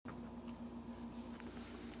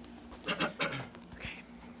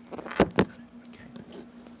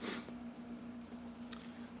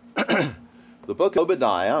book of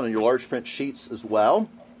Obadiah on your large print sheets as well.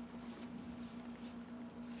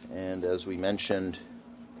 And as we mentioned,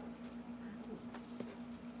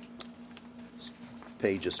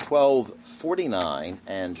 pages 1249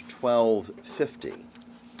 and 1250.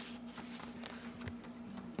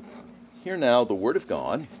 Here now the Word of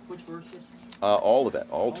God. Which verses? All of it,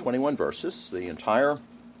 all 21 verses, the entire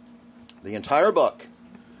book.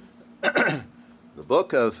 The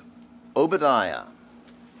book of Obadiah.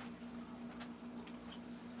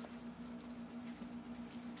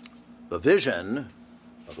 The vision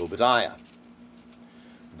of Obadiah.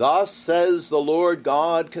 Thus says the Lord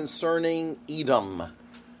God concerning Edom.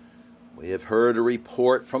 We have heard a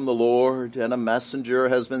report from the Lord, and a messenger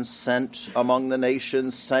has been sent among the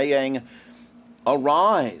nations, saying,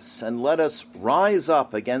 Arise, and let us rise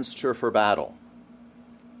up against her for battle.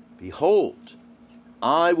 Behold,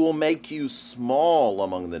 I will make you small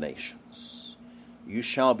among the nations. You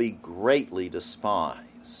shall be greatly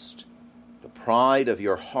despised. The pride of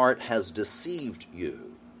your heart has deceived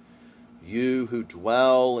you. You who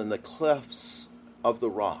dwell in the cliffs of the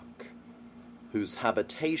rock, whose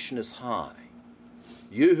habitation is high.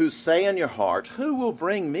 You who say in your heart, Who will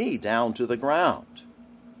bring me down to the ground?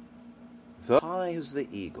 Though high as the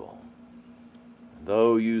eagle,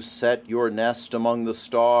 though you set your nest among the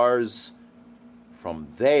stars, from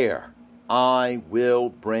there I will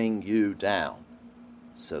bring you down,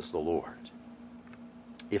 says the Lord.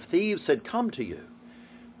 If thieves had come to you,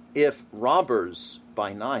 if robbers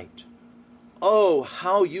by night, oh,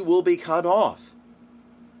 how you will be cut off!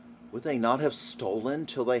 Would they not have stolen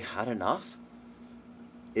till they had enough?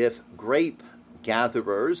 If grape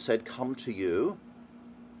gatherers had come to you,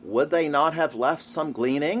 would they not have left some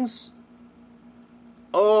gleanings?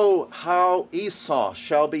 Oh, how Esau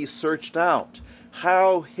shall be searched out,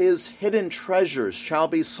 how his hidden treasures shall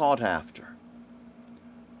be sought after.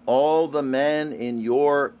 All the men in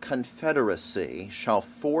your confederacy shall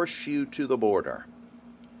force you to the border.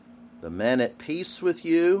 The men at peace with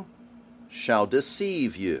you shall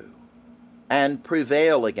deceive you and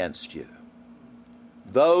prevail against you.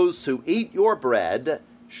 Those who eat your bread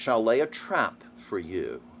shall lay a trap for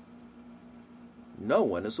you. No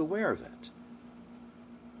one is aware of it.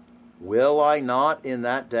 Will I not in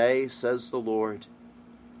that day, says the Lord,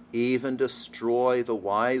 even destroy the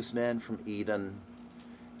wise men from Eden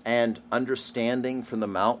and understanding from the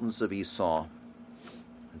mountains of Esau?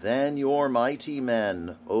 Then your mighty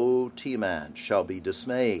men, O Teman, shall be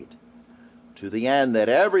dismayed, to the end that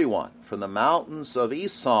everyone from the mountains of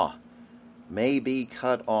Esau may be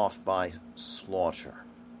cut off by slaughter.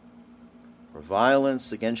 For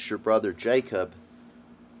violence against your brother Jacob,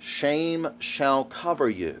 shame shall cover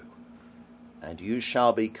you, and you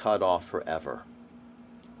shall be cut off forever.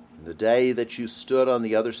 In the day that you stood on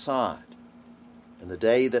the other side, in the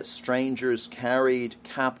day that strangers carried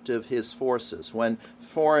captive his forces, when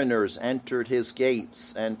foreigners entered his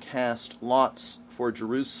gates and cast lots for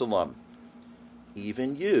Jerusalem,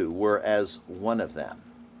 even you were as one of them.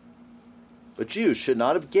 But you should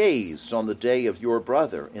not have gazed on the day of your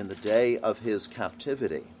brother in the day of his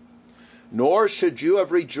captivity, nor should you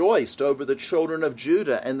have rejoiced over the children of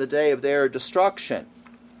Judah in the day of their destruction,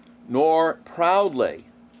 nor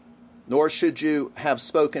should you have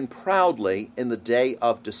spoken proudly in the day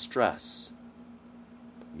of distress.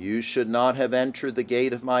 You should not have entered the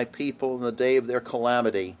gate of my people in the day of their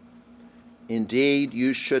calamity. Indeed,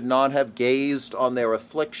 you should not have gazed on their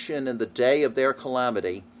affliction in the day of their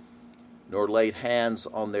calamity, nor laid hands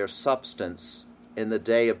on their substance in the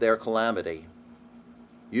day of their calamity.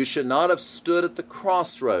 You should not have stood at the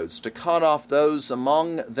crossroads to cut off those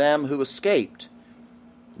among them who escaped,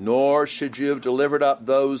 nor should you have delivered up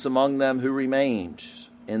those among them who remained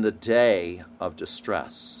in the day of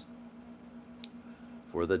distress.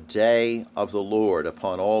 For the day of the Lord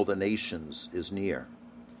upon all the nations is near.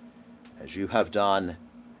 As you have done,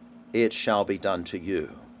 it shall be done to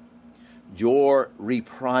you. Your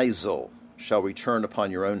reprisal shall return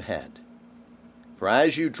upon your own head. For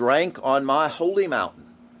as you drank on my holy mountain,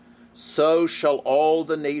 so shall all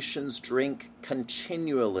the nations drink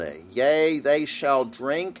continually. Yea, they shall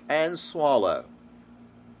drink and swallow,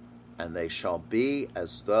 and they shall be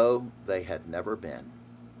as though they had never been.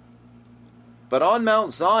 But on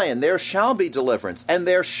Mount Zion there shall be deliverance, and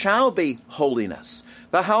there shall be holiness.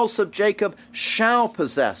 The house of Jacob shall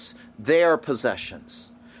possess their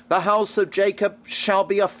possessions. The house of Jacob shall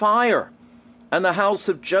be a fire, and the house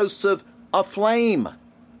of Joseph a flame.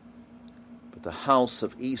 But the house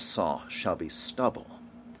of Esau shall be stubble.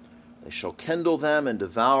 They shall kindle them and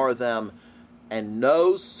devour them, and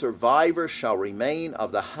no survivor shall remain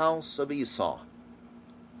of the house of Esau,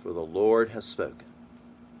 for the Lord has spoken.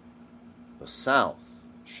 The south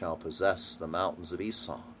shall possess the mountains of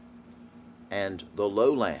Esau, and the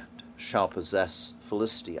lowland shall possess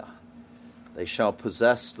Philistia. They shall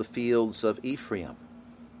possess the fields of Ephraim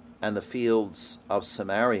and the fields of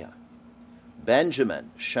Samaria. Benjamin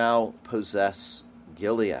shall possess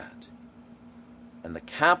Gilead. And the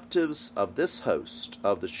captives of this host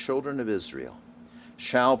of the children of Israel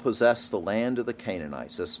shall possess the land of the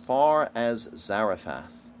Canaanites as far as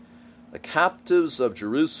Zarephath. The captives of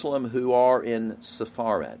Jerusalem who are in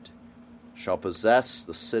Sepharad shall possess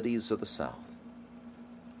the cities of the south.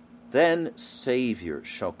 Then Savior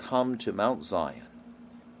shall come to Mount Zion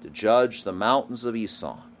to judge the mountains of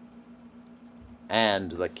Esau,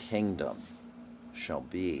 and the kingdom shall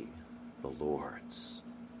be the Lord's.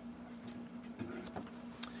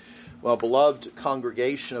 Well, beloved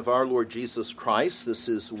congregation of our Lord Jesus Christ, this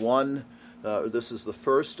is the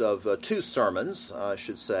first of two sermons, I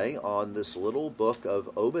should say, on this little book of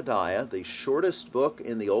Obadiah, the shortest book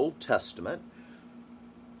in the Old Testament.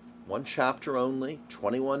 One chapter only,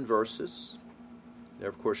 21 verses. There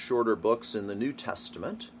are, of course, shorter books in the New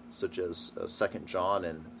Testament, such as 2 John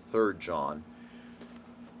and 3 John.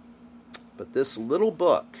 But this little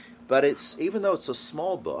book, even though it's a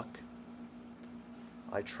small book,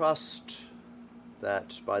 I trust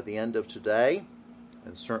that by the end of today,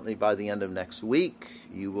 and certainly by the end of next week,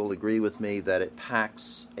 you will agree with me that it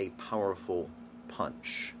packs a powerful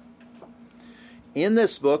punch. In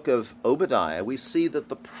this book of Obadiah, we see that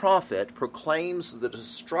the prophet proclaims the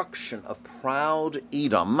destruction of proud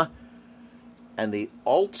Edom and the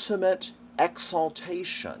ultimate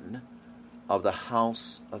exaltation of the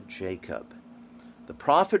house of Jacob. The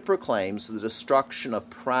prophet proclaims the destruction of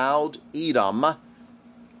proud Edom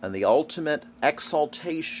and the ultimate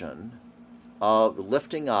exaltation of the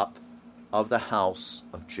lifting up of the house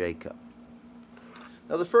of Jacob.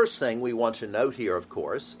 Now, the first thing we want to note here, of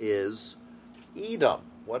course, is Edom.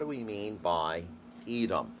 What do we mean by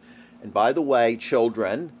Edom? And by the way,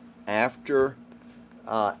 children, after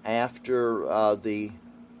the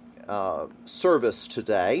service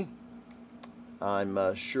today,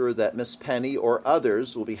 I'm sure that Miss Penny or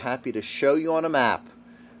others will be happy to show you on a map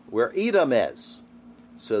where Edom is,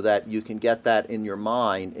 so that you can get that in your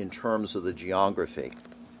mind in terms of the geography.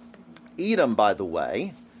 Edom, by the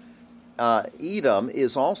way, Edom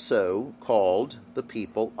is also called the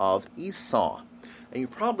people of Esau. And you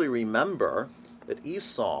probably remember that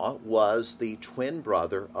Esau was the twin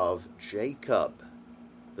brother of Jacob.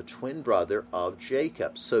 The twin brother of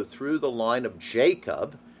Jacob. So through the line of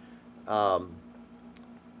Jacob, of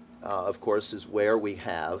course, is where we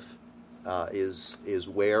have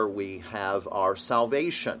our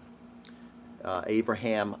salvation.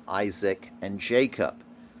 Abraham, Isaac, and Jacob.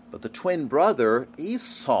 But the twin brother,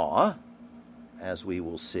 Esau, as we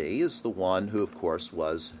will see, is the one who, of course,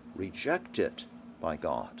 was rejected by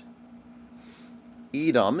God.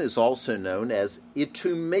 Edom is also known as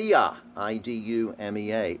Idumea,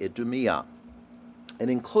 I-D-U-M-E-A, Idumea. It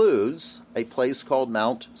includes a place called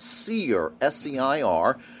Mount Seir,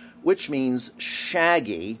 S-E-I-R, which means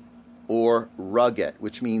shaggy or rugged,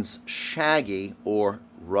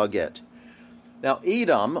 Now,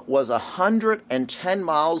 Edom was 110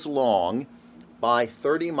 miles long by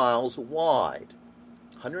 30 miles wide.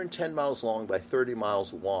 110 miles long by 30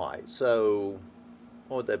 miles wide. So,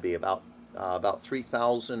 what would that be? About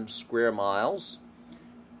 3,000 square miles.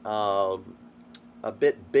 A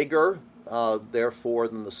bit bigger, therefore,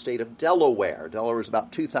 than the state of Delaware. Delaware is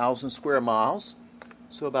about 2,000 square miles.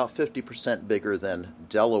 So about 50% bigger than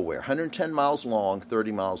Delaware. 110 miles long,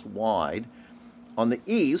 30 miles wide. On the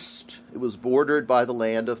east, it was bordered by the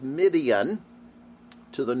land of Midian.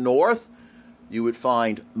 To the north, you would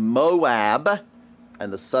find Moab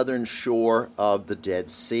and the southern shore of the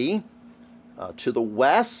Dead Sea. To the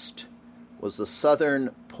west was the southern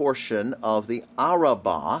portion of the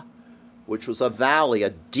Arabah, which was a valley, a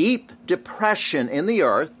deep depression in the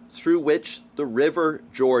earth through which the river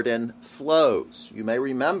Jordan flows. You may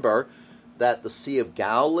remember that the Sea of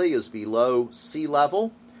Galilee is below sea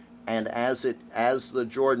level, and as the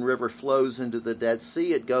Jordan River flows into the Dead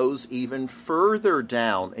Sea, it goes even further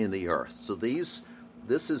down in the earth. So this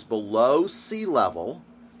is below sea level,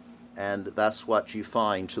 and that's what you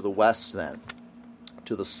find to the west then.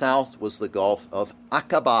 To the south was the Gulf of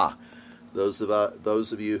Aqaba. Those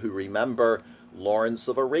of you who remember Lawrence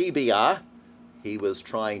of Arabia, he was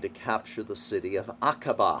trying to capture the city of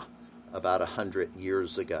Aqaba about 100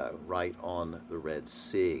 years ago, right on the Red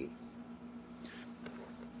Sea.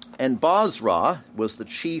 And Bozrah was the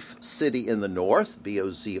chief city in the north,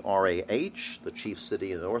 B-O-Z-R-A-H, the chief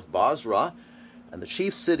city in the north, Bozrah. And the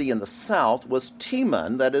chief city in the south was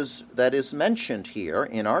Teman, that is mentioned here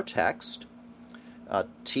in our text.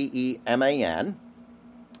 Teman,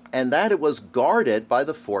 and that it was guarded by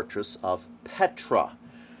the fortress of Petra.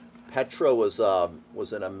 Petra was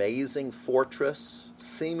an amazing fortress,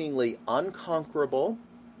 seemingly unconquerable,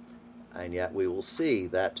 and yet we will see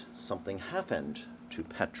that something happened to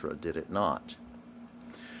Petra, did it not?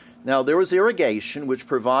 Now, there was irrigation which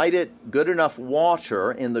provided good enough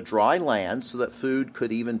water in the dry land so that food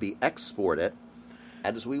could even be exported.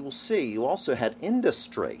 And as we will see, you also had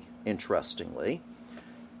industry, interestingly,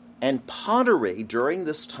 and pottery during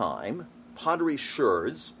this time, pottery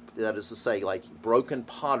sherds, that is to say, like broken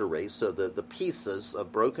pottery, so the pieces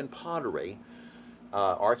of broken pottery,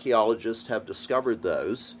 archaeologists have discovered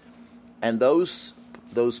those, and those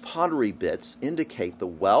pottery bits indicate the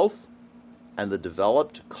wealth and the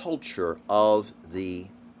developed culture of the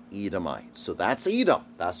Edomites. So that's Edom.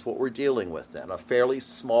 That's what we're dealing with then. A fairly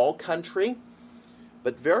small country,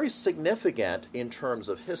 but very significant in terms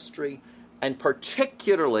of history, and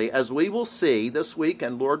particularly, as we will see this week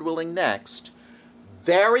and Lord willing next,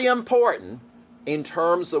 very important in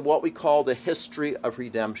terms of what we call the history of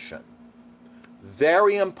redemption.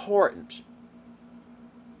 Very important.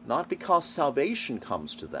 Not because salvation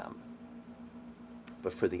comes to them,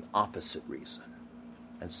 but for the opposite reason.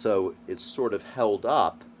 And so it's sort of held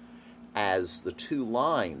up as the two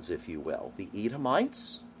lines, if you will, the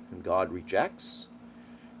Edomites, whom God rejects,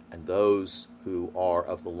 and those who are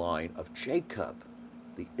of the line of Jacob,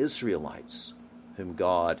 the Israelites, whom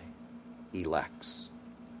God elects.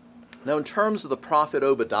 Now, in terms of the prophet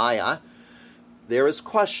Obadiah, there is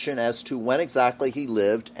question as to when exactly he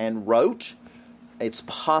lived and wrote. It's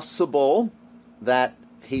possible that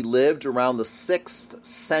he lived around the 6th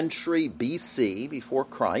century BC, before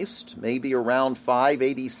Christ, maybe around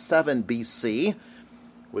 587 BC,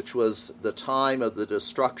 which was the time of the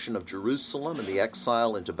destruction of Jerusalem and the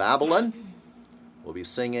exile into Babylon. We'll be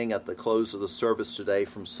singing at the close of the service today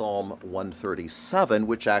from Psalm 137,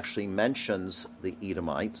 which actually mentions the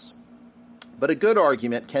Edomites. But a good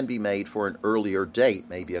argument can be made for an earlier date,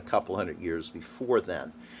 maybe a couple hundred years before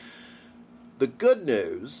then. The good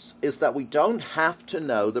news is that we don't have to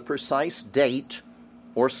know the precise date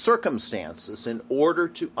or circumstances in order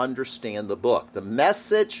to understand the book. The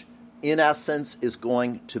message, in essence, is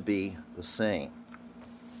going to be the same.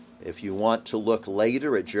 If you want to look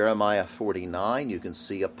later at Jeremiah 49, you can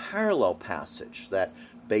see a parallel passage that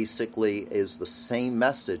basically is the same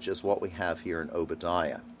message as what we have here in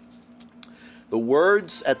Obadiah. The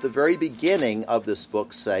words at the very beginning of this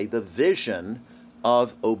book say, the vision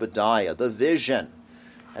of Obadiah, the vision.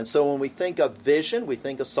 And so when we think of vision, we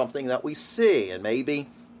think of something that we see, and maybe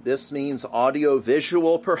this means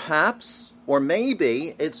audio-visual perhaps, or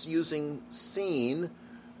maybe it's using seen,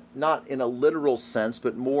 not in a literal sense,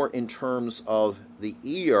 but more in terms of the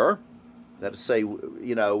ear. That is, say,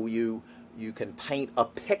 you can paint a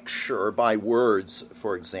picture by words,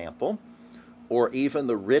 for example, or even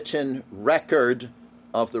the written record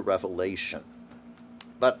of the revelation.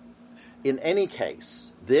 But in any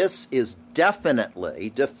case, this is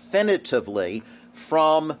definitively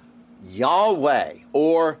from Yahweh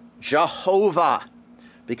or Jehovah.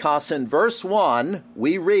 Because in verse 1,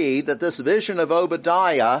 we read that this vision of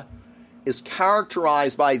Obadiah is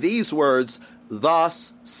characterized by these words,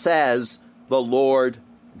 thus says the Lord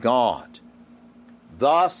God.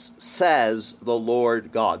 Thus says the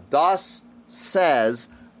Lord God. Thus says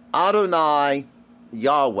Adonai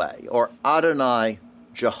Yahweh or Adonai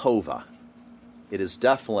Jehovah. It is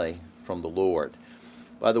definitely from the Lord.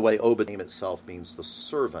 By the way, Obadiah itself means the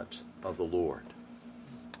servant of the Lord.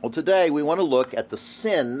 Well, today we want to look at the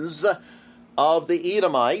sins of the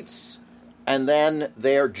Edomites and then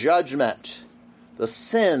their judgment. The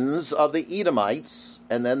sins of the Edomites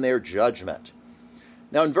and then their judgment.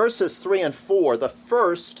 Now in verses 3 and 4, the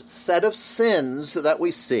first set of sins that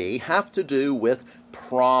we see have to do with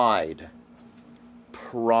pride.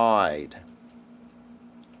 Pride.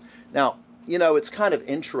 Now, it's kind of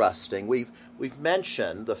interesting. We've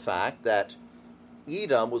mentioned the fact that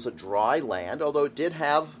Edom was a dry land, although it did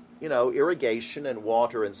have, irrigation and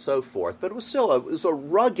water and so forth, but it was still a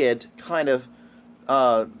rugged kind of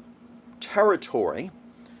territory,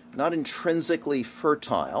 not intrinsically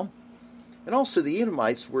fertile. And also the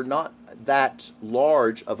Edomites were not that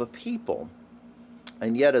large of a people.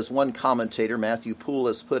 And yet, as one commentator, Matthew Poole,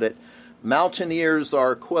 has put it, mountaineers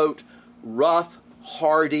are, quote, rough,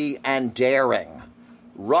 hardy, and daring.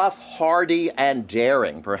 Rough, hardy, and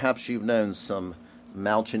daring. Perhaps you've known some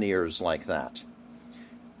mountaineers like that.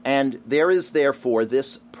 And there is, therefore,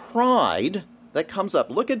 this pride that comes up.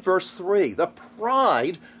 Look at verse 3. The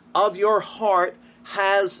pride of your heart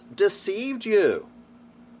has deceived you.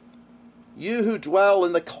 You who dwell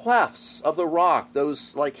in the clefts of the rock,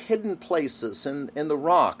 those like hidden places in the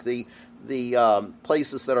rock, the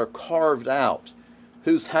places that are carved out,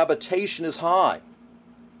 whose habitation is high.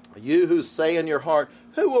 You who say in your heart,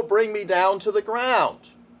 who will bring me down to the ground?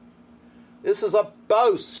 This is a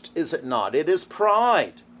boast, is it not? It is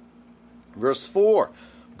pride. Verse 4,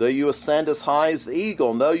 though you ascend as high as the eagle,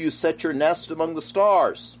 and though you set your nest among the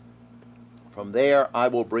stars, from there I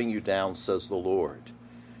will bring you down, says the Lord.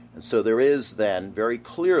 And so there is then very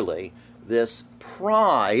clearly this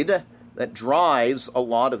pride that drives a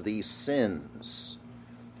lot of these sins.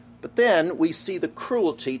 But then we see the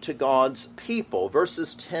cruelty to God's people,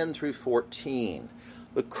 verses 10 through 14.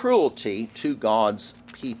 The cruelty to God's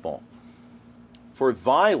people. For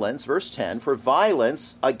violence, verse 10, for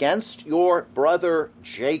violence against your brother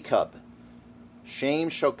Jacob, shame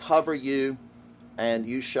shall cover you, and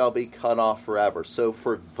you shall be cut off forever. So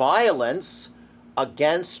for violence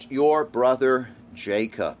against your brother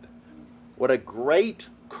Jacob. What a great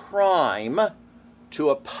crime to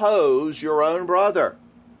oppose your own brother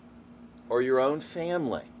or your own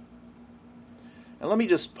family. And let me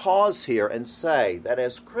just pause here and say that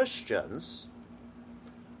as Christians,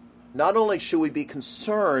 not only should we be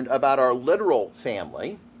concerned about our literal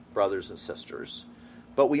family, brothers and sisters,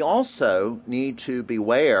 but we also need to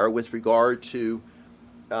beware with regard to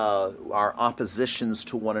our oppositions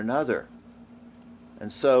to one another.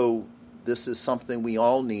 And so this is something we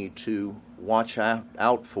all need to watch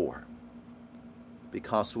out for,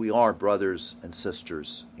 because we are brothers and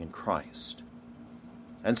sisters in Christ.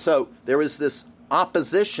 And so there is this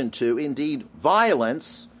opposition to, indeed,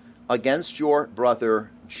 violence against your brother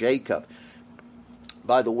Jacob.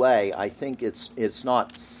 By the way, I think it's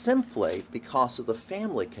not simply because of the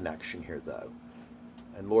family connection here, though.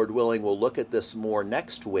 And Lord willing, we'll look at this more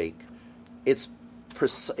next week. It's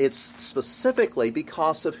specifically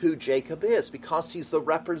because of who Jacob is, because he's the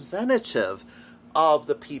representative of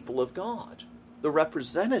the people of God, the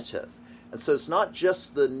representative. And so it's not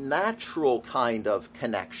just the natural kind of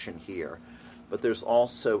connection here, but there's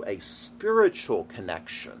also a spiritual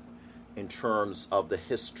connection in terms of the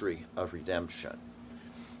history of redemption.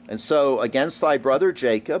 And so against thy brother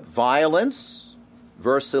Jacob, violence,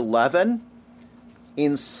 verse 11,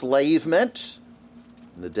 enslavement,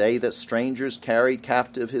 in the day that strangers carried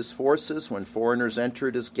captive his forces, when foreigners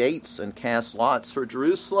entered his gates and cast lots for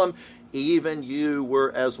Jerusalem, even you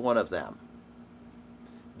were as one of them.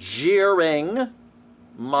 Jeering,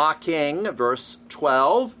 mocking, verse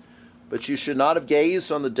 12, but you should not have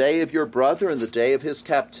gazed on the day of your brother and the day of his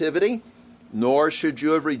captivity, nor should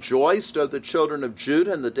you have rejoiced of the children of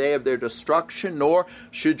Judah in the day of their destruction, nor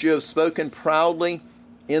should you have spoken proudly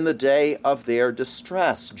in the day of their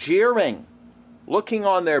distress. Jeering, looking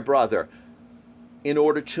on their brother in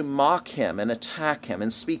order to mock him and attack him,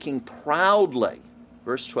 and speaking proudly,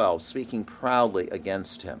 verse 12, speaking proudly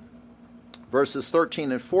against him. Verses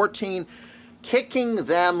 13 and 14, kicking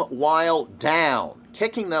them while down.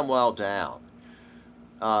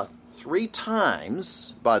 3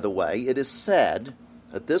 times, by the way, it is said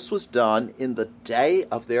that this was done in the day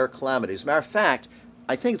of their calamity. As a matter of fact,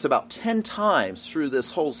 I think it's about 10 times through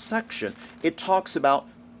this whole section, it talks about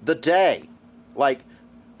the day. Like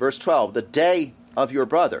verse 12, the day of your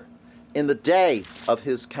brother, in the day of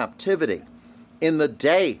his captivity, in the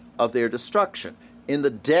day of their destruction, in the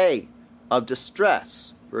day of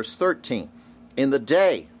distress. Verse 13, in the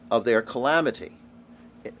day of their calamity,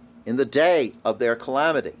 in the day of their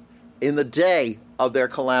calamity, in the day of their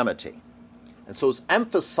calamity. And so it's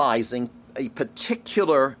emphasizing a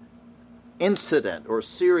particular incident or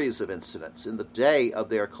series of incidents in the day of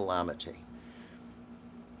their calamity.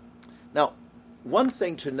 Now, one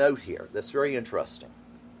thing to note here that's very interesting.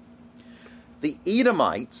 The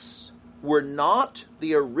Edomites were not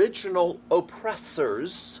the original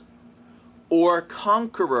oppressors or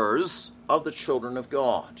conquerors of the children of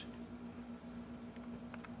God.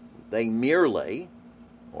 They merely,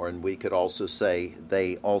 and we could also say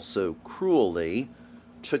they also cruelly,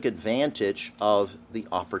 took advantage of the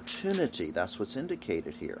opportunity. That's what's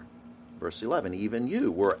indicated here. Verse 11, even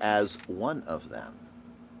you were as one of them.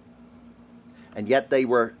 And yet they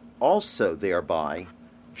were also thereby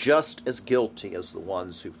just as guilty as the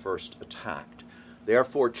ones who first attacked.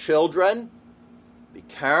 Therefore, children, be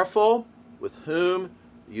careful with whom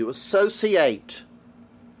you associate,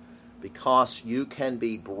 because you can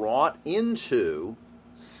be brought into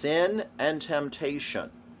sin and temptation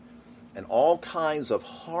and all kinds of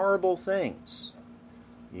horrible things.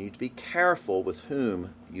 You need to be careful with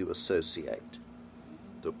whom you associate.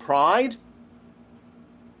 The pride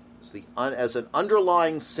is as an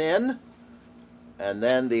underlying sin, and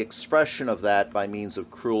then the expression of that by means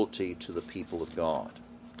of cruelty to the people of God.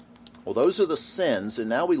 Well, those are the sins, and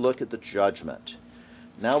now we look at the judgment.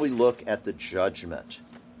 Now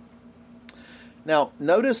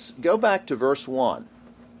notice, go back to verse 1.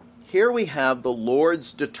 Here we have the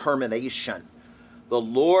Lord's determination. The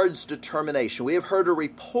Lord's determination. We have heard a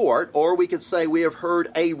report, or we could say we have heard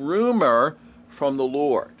a rumor from the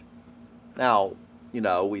Lord. Now,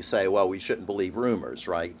 we say, well, we shouldn't believe rumors,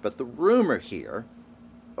 right? But the rumor here,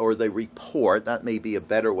 or the report, that may be a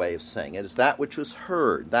better way of saying it, is that which was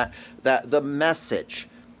heard, that the message,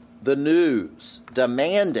 the news,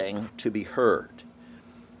 demanding to be heard.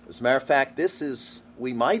 As a matter of fact, this is,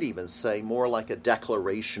 we might even say, more like a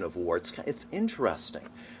declaration of war. It's interesting.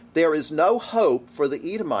 There is no hope for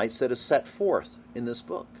the Edomites that is set forth in this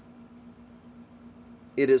book.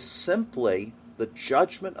 It is simply the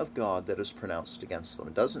judgment of God that is pronounced against them.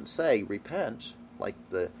 It doesn't say repent, like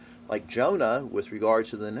Jonah with regard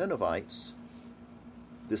to the Ninevites.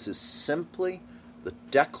 This is simply the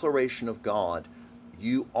declaration of God.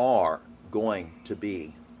 You are going to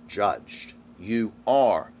be judged. You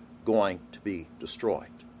are going to be destroyed.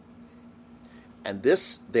 And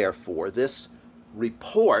this, therefore, this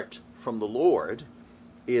report from the Lord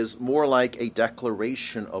is more like a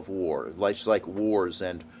declaration of war, like wars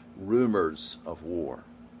and rumors of war.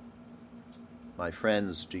 My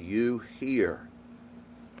friends, do you hear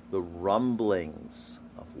the rumblings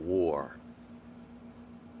of war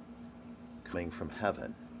coming from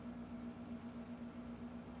heaven?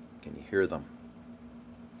 Can you hear them?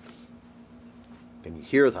 Can you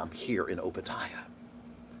hear them here in Obadiah?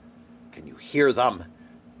 Can you hear them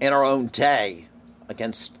in our own day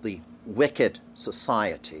against the wicked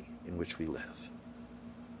society in which we live?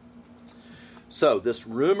 So this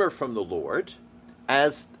rumor from the Lord,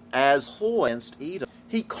 as against Edom,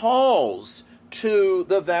 he calls to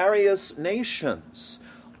the various nations,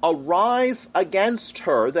 arise against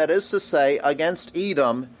her, that is to say, against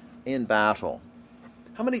Edom in battle.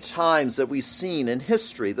 How many times have we seen in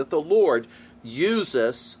history that the Lord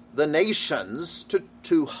uses the nations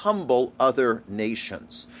to humble other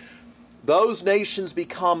nations? Those nations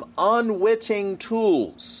become unwitting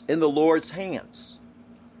tools in the Lord's hands.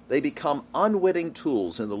 They become unwitting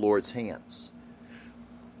tools in the Lord's hands.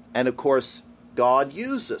 And of course, God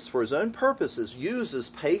uses, for his own purposes, uses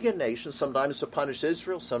pagan nations, sometimes to punish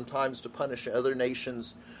Israel, sometimes to punish other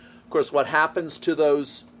nations. Of course, what happens to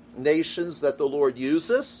those nations that the Lord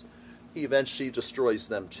uses? He eventually destroys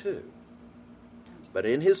them too. But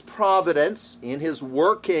in his providence, in his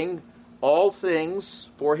working all things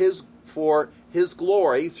for his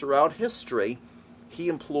glory throughout history, he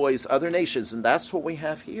employs other nations, and that's what we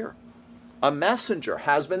have here. A messenger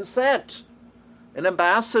has been sent. An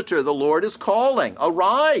ambassador the Lord is calling.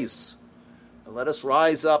 Arise, and let us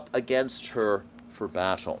rise up against her for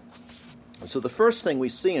battle. And so the first thing we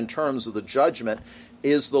see in terms of the judgment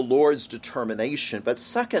is the Lord's determination. But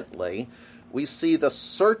secondly, we see the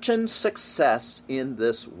certain success in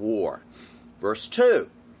this war. Verse 2,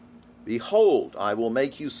 behold, I will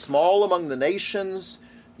make you small among the nations,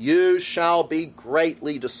 you shall be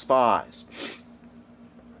greatly despised.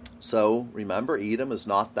 So remember, Edom is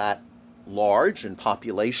not that large in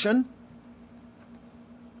population.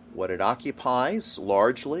 What it occupies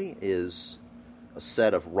largely is a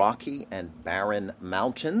set of rocky and barren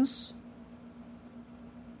mountains.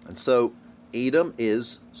 And so Edom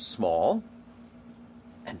is small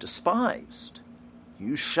and despised.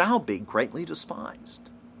 You shall be greatly despised.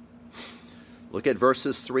 Look at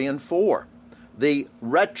verses 3 and 4. The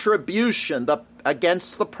retribution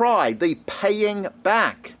against the pride, the paying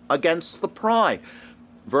back against the pride.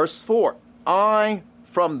 Verse 4,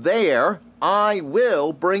 from there I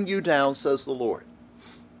will bring you down, says the Lord.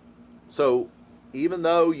 So even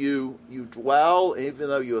though you dwell, even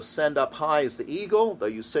though you ascend up high as the eagle, though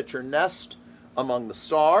you set your nest among the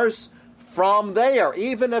stars, from there,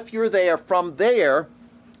 even if you're there, from there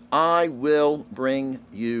I will bring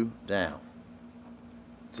you down.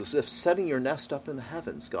 It's as if setting your nest up in the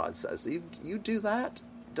heavens, God says. You do that,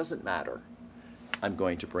 it doesn't matter. I'm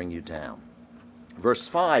going to bring you down. Verse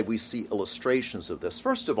 5, we see illustrations of this.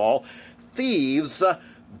 First of all, thieves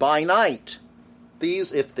by night.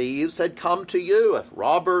 If thieves had come to you, if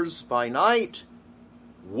robbers by night,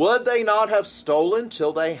 would they not have stolen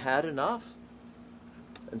till they had enough?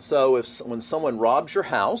 And so when someone robs your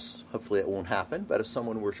house, hopefully it won't happen, but if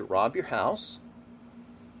someone were to rob your house,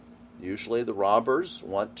 usually the robbers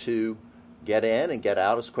want to get in and get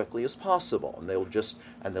out as quickly as possible.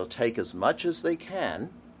 And they'll take as much as they can,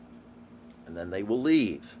 and then they will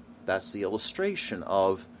leave. That's the illustration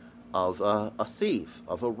of a thief,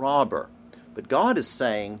 of a robber. But God is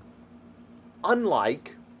saying,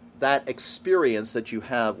 unlike that experience that you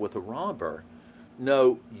have with a robber,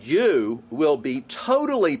 no, you will be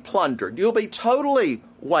totally plundered. You'll be totally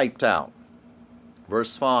wiped out.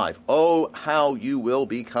 Verse 5, oh, how you will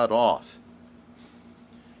be cut off.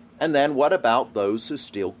 And then what about those who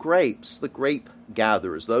steal grapes, the grape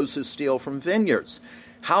gatherers, those who steal from vineyards?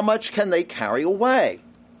 How much can they carry away?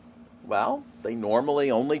 Well, they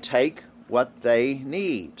normally only take what they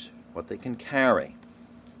need, what they can carry.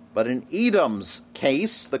 But in Edom's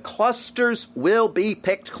case, the clusters will be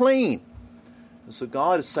picked clean. And so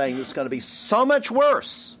God is saying it's going to be so much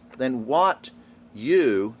worse than what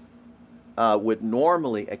you would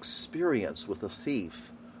normally experience with a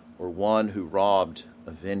thief or one who robbed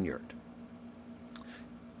a vineyard.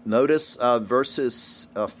 Notice verses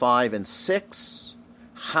 5 and 6.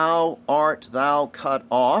 How art thou cut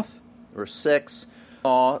off? Verse 6,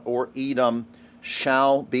 or Edom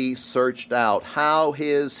shall be searched out. How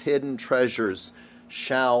his hidden treasures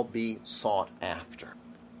shall be sought after.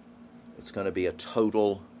 It's going to be a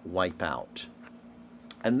total wipeout.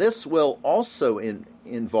 And this will also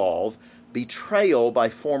involve betrayal by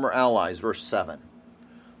former allies. Verse 7.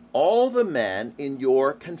 All the men in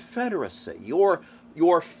your confederacy, your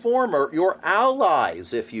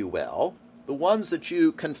allies, if you will, the ones that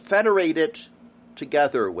you confederated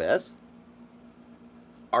together with,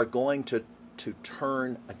 are going to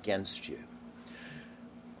turn against you.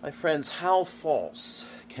 My friends, how false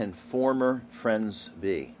can former friends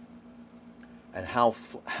be? And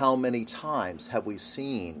how many times have we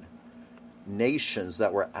seen nations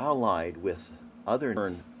that were allied with other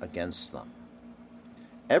turn against them?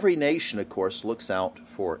 Every nation, of course, looks out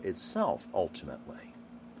for itself ultimately.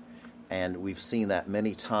 And we've seen that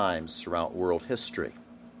many times throughout world history.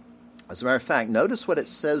 As a matter of fact, notice what it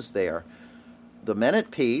says there. The men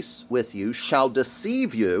at peace with you shall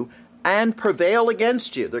deceive you and prevail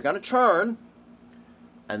against you. They're going to turn.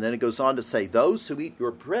 And then it goes on to say, those who eat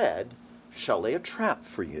your bread shall lay a trap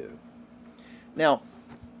for you. Now,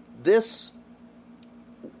 the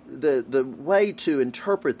way to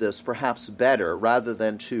interpret this perhaps better, rather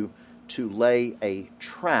than to lay a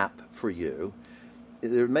trap for you,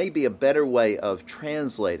 there may be a better way of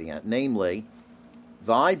translating it, namely,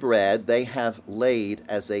 thy bread they have laid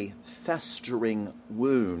as a festering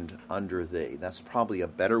wound under thee. That's probably a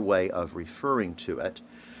better way of referring to it.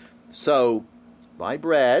 So, thy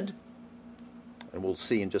bread, and we'll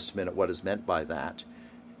see in just a minute what is meant by that,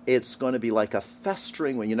 it's going to be like a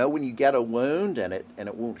festering wound. You know, when you get a wound and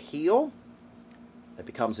it won't heal, it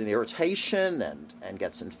becomes an irritation and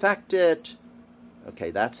gets infected. Okay,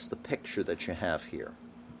 that's the picture that you have here.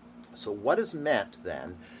 So what is meant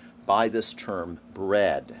then by this term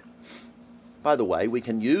bread? By the way, we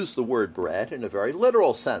can use the word bread in a very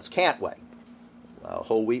literal sense, can't we?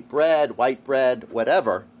 Whole wheat bread, white bread,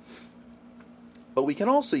 whatever. But we can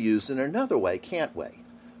also use it in another way, can't we?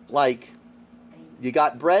 Like, you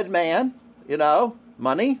got bread, man,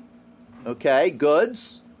 money, okay,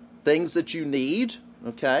 goods, things that you need,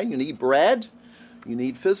 okay? You need bread. You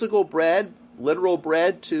need physical bread, literal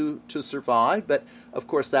bread to survive. But, of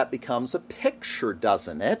course, that becomes a picture,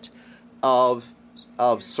 doesn't it, of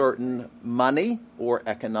certain money or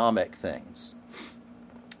economic things.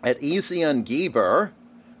 At Ezion Geber,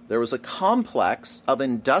 there was a complex of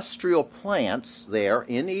industrial plants there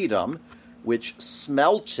in Edom which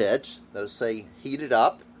smelted, let's say heated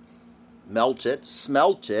up, melted,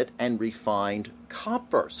 smelted, and refined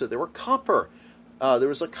copper. So there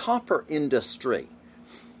was a copper industry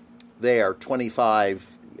there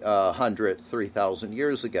 2,500, 3,000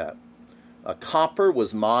 years ago. Copper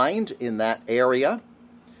was mined in that area.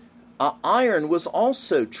 Iron was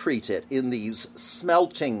also treated in these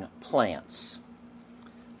smelting plants.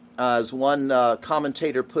 As one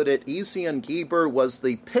commentator put it, Ezion Geber was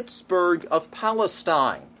the Pittsburgh of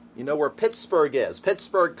Palestine. You know where Pittsburgh is?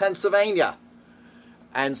 Pittsburgh, Pennsylvania.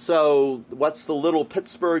 And so what's the little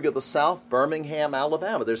Pittsburgh of the South? Birmingham,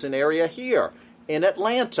 Alabama. There's an area here in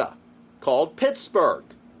Atlanta called Pittsburgh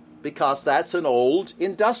because that's an old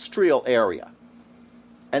industrial area.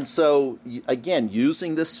 And so, again,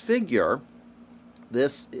 using this figure,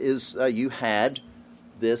 this is, you had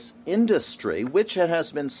this industry, which it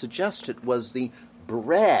has been suggested was the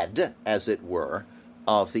bread, as it were,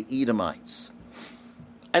 of the Edomites.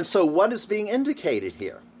 And so what is being indicated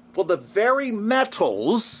here? Well, the very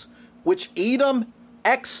metals which Edom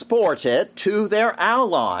exported to their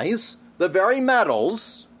allies, the very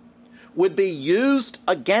metals, would be used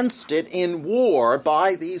against it in war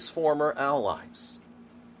by these former allies.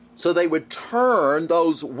 So they would turn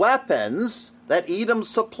those weapons that Edom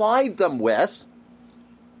supplied them with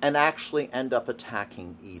and actually end up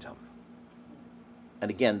attacking Edom. And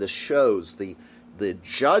again, this shows the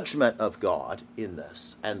judgment of God in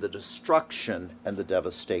this, and the destruction and the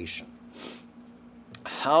devastation.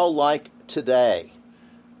 How like today,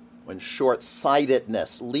 when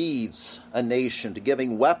short-sightedness leads a nation to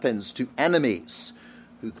giving weapons to enemies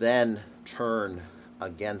who then turn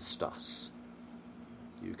against us.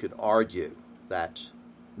 You could argue that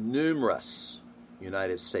numerous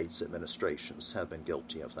United States administrations have been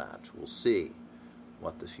guilty of that. We'll see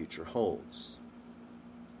what the future holds.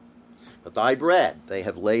 But thy bread they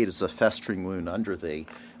have laid as a festering wound under thee.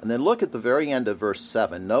 And then look at the very end of verse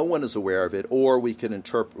 7. No one is aware of it, or we could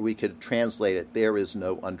translate it, there is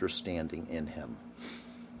no understanding in him.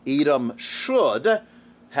 Edom should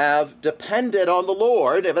have depended on the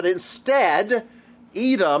Lord, but instead,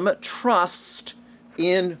 Edom trusts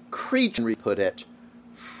in creatures, we put it,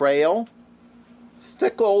 frail,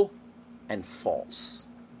 fickle, and false.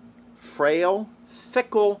 Frail,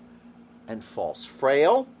 fickle, and false.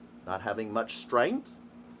 Frail, not having much strength.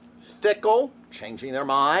 Fickle, changing their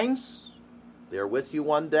minds. They're with you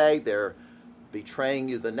one day, they're betraying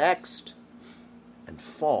you the next. And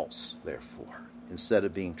false, therefore, instead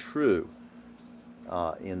of being true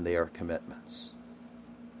in their commitments.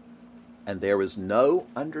 And there is no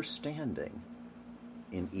understanding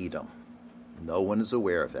in Edom. No one is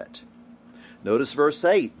aware of it. Notice verse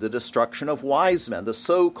 8, the destruction of wise men. The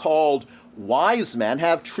so-called wise men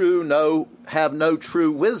have no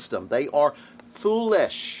true wisdom. They are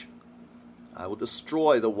foolish. I will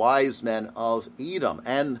destroy the wise men of Edom.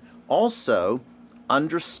 And also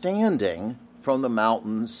understanding from the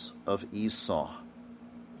mountains of Esau.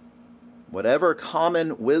 Whatever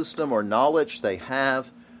common wisdom or knowledge they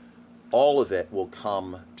have, all of it will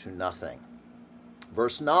come to nothing.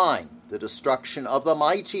 Verse 9, the destruction of the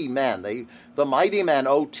mighty men. The mighty men,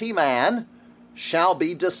 O Teman, shall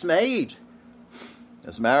be dismayed.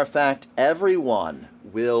 As a matter of fact, everyone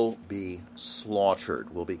will be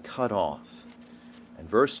slaughtered, will be cut off. And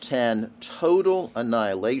verse 10, total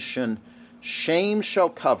annihilation. Shame shall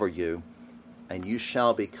cover you, and you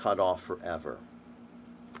shall be cut off forever.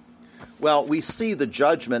 Well, we see the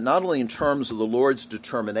judgment not only in terms of the Lord's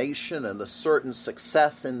determination and the certain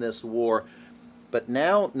success in this war, but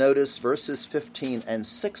now notice verses 15 and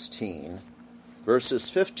 16. Verses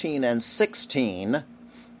 15 and 16,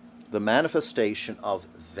 the manifestation of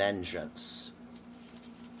vengeance.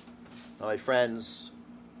 Now, my friends,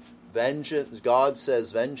 vengeance, God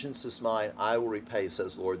says, vengeance is mine, I will repay,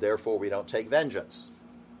 says the Lord. Therefore, we don't take vengeance.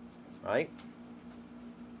 Right?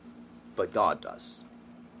 But God does.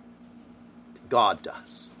 God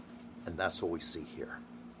does. And that's what we see here.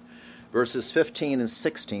 Verses 15 and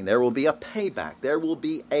 16, there will be a payback. There will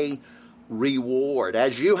be a reward.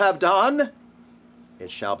 As you have done, it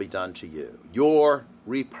shall be done to you. Your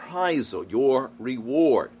reprisal, your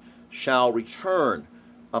reward shall return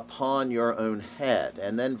upon your own head.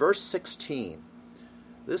 And then verse 16,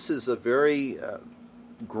 this is a very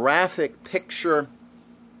graphic picture.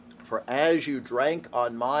 For as you drank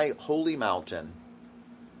on my holy mountain,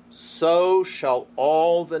 so shall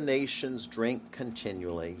all the nations drink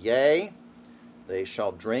continually. Yea, they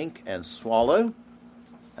shall drink and swallow,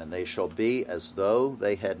 and they shall be as though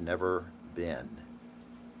they had never been.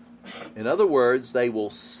 In other words, they will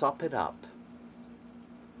sup it up.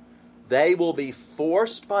 They will be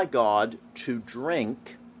forced by God to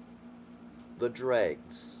drink the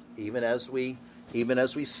dregs, even as we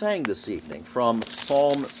sang this evening from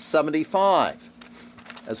Psalm 75.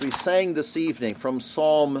 As we sang this evening from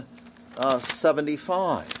Psalm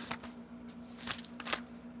 75,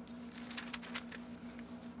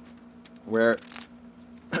 where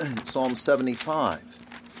Psalm 75,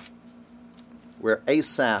 where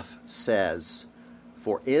Asaph says,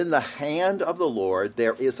 "For in the hand of the Lord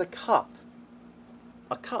there is a cup,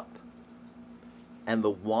 and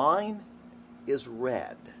the wine is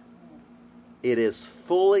red. It is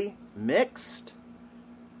fully mixed,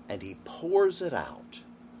 and he pours it out.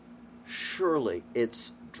 Surely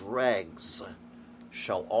its dregs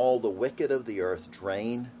shall all the wicked of the earth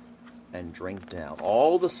drain and drink down."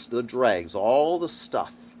 All the dregs, all the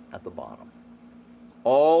stuff at the bottom,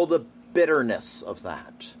 all the bitterness of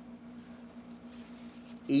that,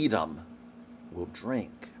 Edom will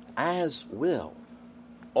drink, as will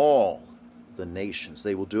all the nations.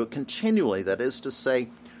 They will do it continually, that is to say,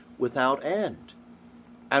 without end.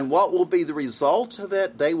 And what will be the result of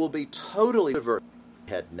it? They will be totally diverted.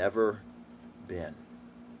 Had never been.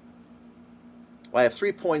 Well, I have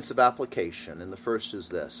 3 points of application, and the first is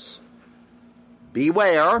this.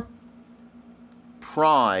 Beware,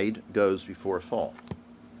 pride goes before a fall.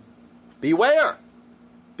 Beware,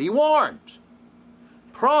 be warned.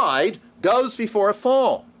 Pride goes before a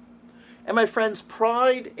fall. And my friends,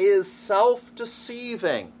 pride is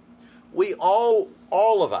self-deceiving. We all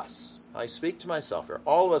of us, I speak to myself here,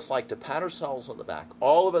 all of us like to pat ourselves on the back.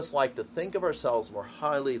 All of us like to think of ourselves more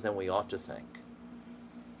highly than we ought to think.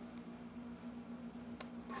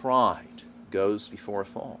 Pride goes before a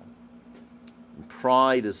fall. And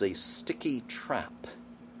pride is a sticky trap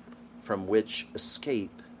from which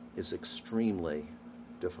escape is extremely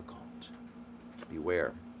difficult.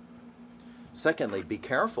 Beware. Secondly, be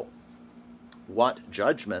careful what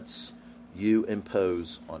judgments you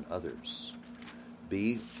impose on others.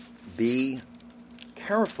 Be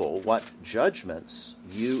careful what judgments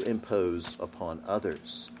you impose upon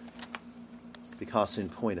others. Because in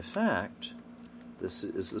point of fact, this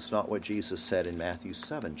is not what Jesus said in Matthew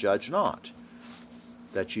 7. Judge not,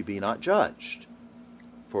 that you be not judged.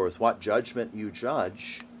 For with what judgment you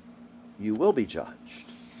judge, you will be judged.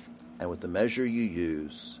 And with the measure you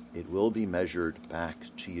use, it will be measured back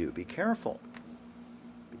to you. Be careful.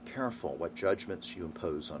 Be careful what judgments you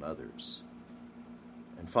impose on others.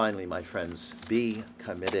 And finally, my friends, be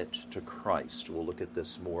committed to Christ. We'll look at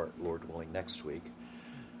this more, Lord willing, next week.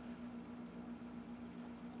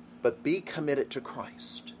 But be committed to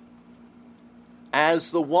Christ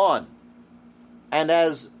as the one and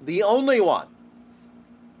as the only one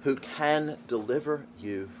who can deliver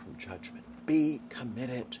you from judgment. Be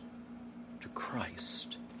committed to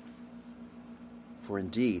Christ. For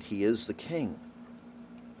indeed, he is the King.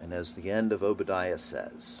 And as the end of Obadiah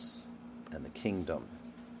says, and the kingdom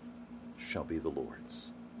shall be the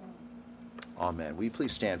Lord's. Amen. Will you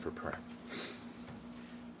please stand for prayer?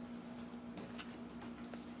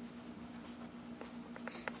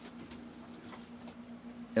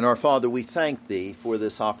 And our Father, we thank Thee for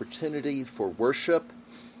this opportunity for worship.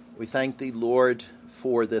 We thank Thee, Lord,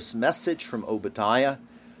 for this message from Obadiah,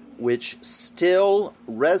 which still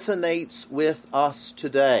resonates with us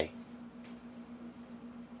today.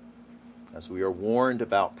 As we are warned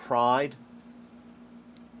about pride,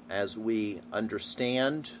 as we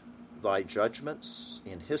understand Thy judgments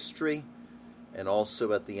in history and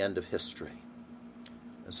also at the end of history.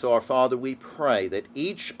 And so, our Father, we pray that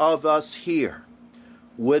each of us here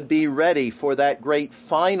would be ready for that great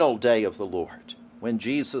final day of the Lord when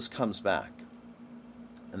Jesus comes back,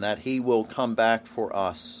 and that he will come back for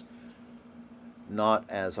us not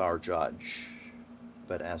as our judge,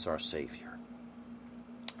 but as our Savior.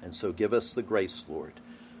 And so give us the grace, Lord,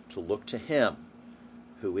 to look to him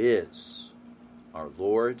who is our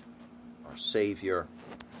Lord, our Savior,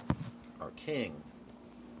 our King,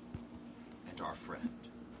 and our friend.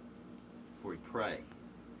 For we pray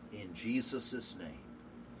in Jesus' name.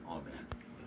 Amen.